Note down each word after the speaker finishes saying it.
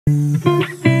Hello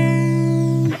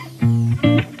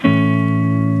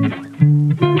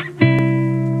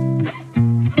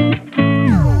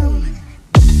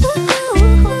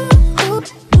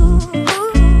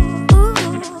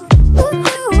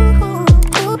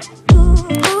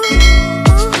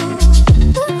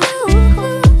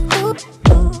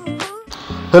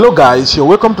guys, you're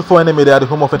welcome to 4NA Media, the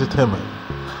home of entertainment.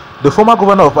 The former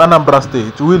governor of Anambra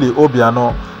State, Willie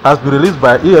Obiano, has been released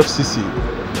by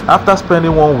EFCC after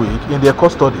spending 1 week in their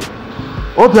custody.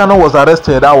 Obiano was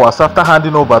arrested hours after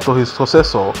handing over to his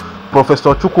successor,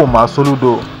 Professor Chukwuma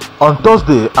Soludo, on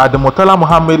Thursday at the Murtala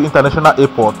Mohammed International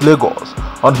Airport, Lagos,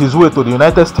 on his way to the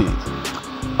United States.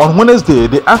 On Wednesday,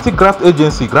 the anti-graft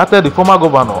agency granted the former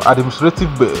governor administrative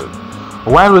bail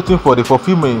while waiting for the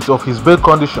fulfillment of his bail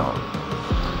condition.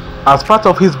 As part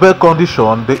of his bail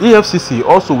condition, the EFCC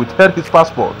also withheld his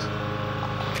passport.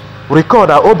 Recall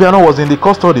that Obiano was in the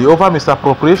custody over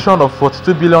misappropriation of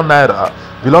 42 billion naira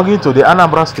belonging to the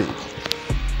Anambra State.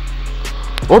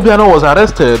 Obiano was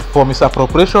arrested for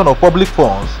misappropriation of public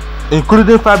funds,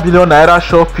 including 5 billion naira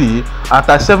Shopee and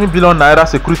 37 billion naira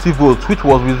security votes, which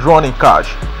was withdrawn in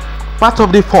cash. Part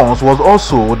of the funds was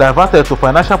also diverted to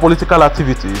financial political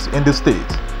activities in the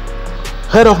state.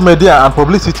 Head of Media and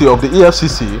Publicity of the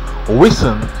EFCC,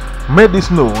 Wilson, made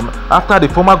this known after the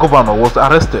former governor was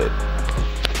arrested.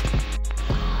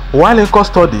 While in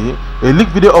custody, a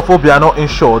leaked video of Obiano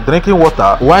insured drinking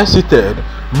water while seated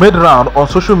made round on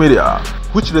social media,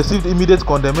 which received immediate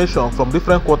condemnation from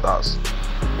different quarters.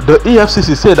 The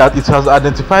EFCC said that it has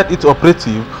identified its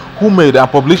operative who made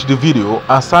and published the video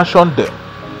and sanctioned them.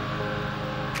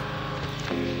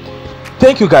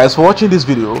 Thank you guys for watching this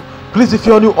video. Please, if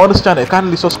you're new on this channel,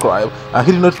 kindly subscribe and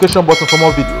hit the notification button for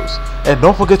more videos. And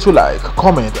don't forget to like,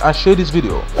 comment and share this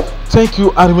video. Thank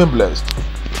you and remain blessed.